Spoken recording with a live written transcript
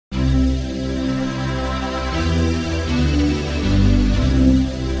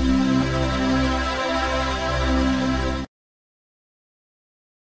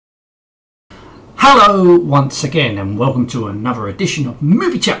Hello once again and welcome to another edition of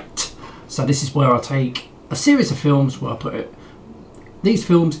Movie Chat. So this is where I take a series of films where I put these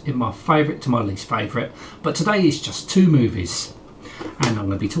films in my favourite to my least favourite, but today is just two movies and I'm going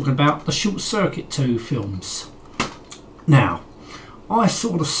to be talking about the Short Circuit 2 films. Now, I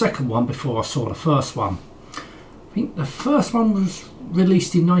saw the second one before I saw the first one. I think the first one was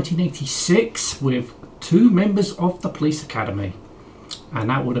released in 1986 with two members of the police academy, and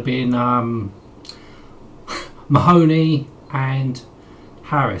that would have been Mahoney and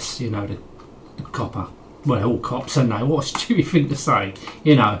Harris, you know, the copper. Well, they're all cops, aren't they? What a stupid thing to say.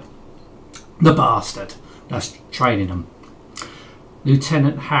 You know, the bastard that's training them.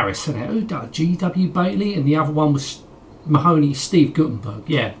 Lieutenant Harris, and who done G.W. Bailey, and the other one was Mahoney, Steve Guttenberg.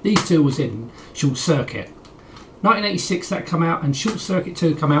 Yeah, these two was in Short Circuit. 1986 that come out, and Short Circuit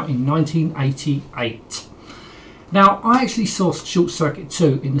 2 come out in 1988. Now, I actually saw Short Circuit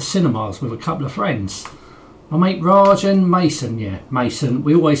 2 in the cinemas with a couple of friends. My mate Raj and Mason, yeah, Mason.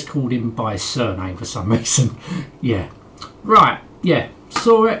 We always called him by his surname for some reason. Yeah. Right, yeah.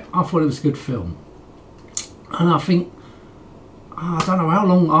 Saw it. I thought it was a good film. And I think, I don't know how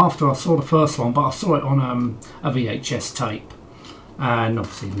long after I saw the first one, but I saw it on a VHS tape. And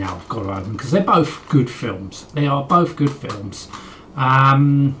obviously now I've got to own them because they're both good films. They are both good films.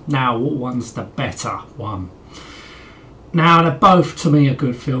 Now, what one's the better one? Now, they're both, to me, are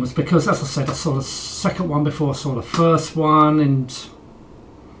good films because, as I said, I saw the second one before I saw the first one, and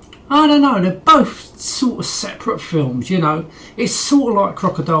I don't know, they're both sort of separate films, you know. It's sort of like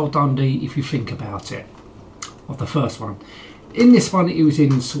Crocodile Dundee, if you think about it, of the first one. In this one, he was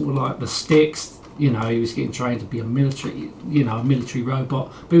in sort of like the sticks, you know, he was getting trained to be a military, you know, a military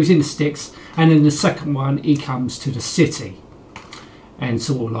robot, but he was in the sticks, and in the second one, he comes to the city and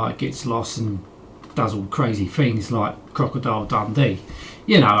sort of like gets lost and does all crazy things like Crocodile Dundee.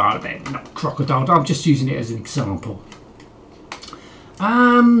 You know, not Crocodile, I'm just using it as an example.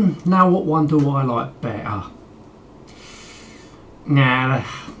 Now what one do I like better? Nah,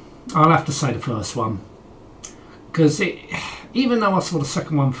 I'll have to say the first one. Because even though I saw the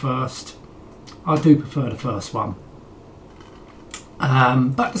second one first, I do prefer the first one.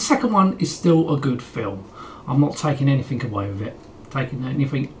 But the second one is still a good film. I'm not taking anything away with it. Taking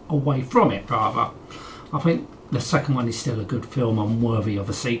anything away from it, rather. I think the second one is still a good film and worthy of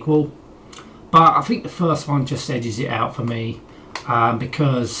a sequel, but I think the first one just edges it out for me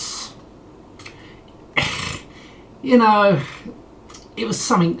because you know, it was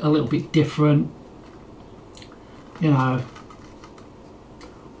something a little bit different. You know,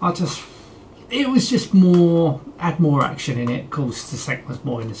 it was just more, had more action in it. Of course, the second was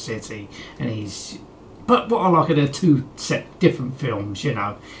more in the city, and but what I like are they're two different films, you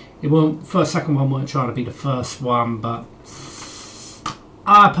know. It weren't, second one weren't trying to be the first one, but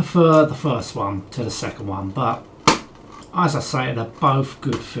I prefer the first one to the second one. But as I say, they're both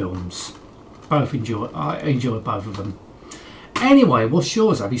good films. I enjoy both of them. Anyway, what's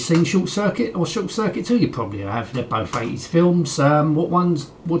yours? Have you seen Short Circuit or Short Circuit 2? You probably have. They're both 80s films.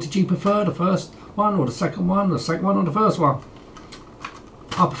 What did you prefer? The first one or the second one? The second one or the first one?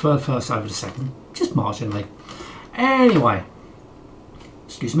 I prefer the first over the second. Just marginally. Anyway,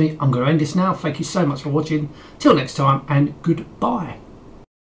 excuse me, I'm going to end this now. Thank you so much for watching. Till next time, and goodbye.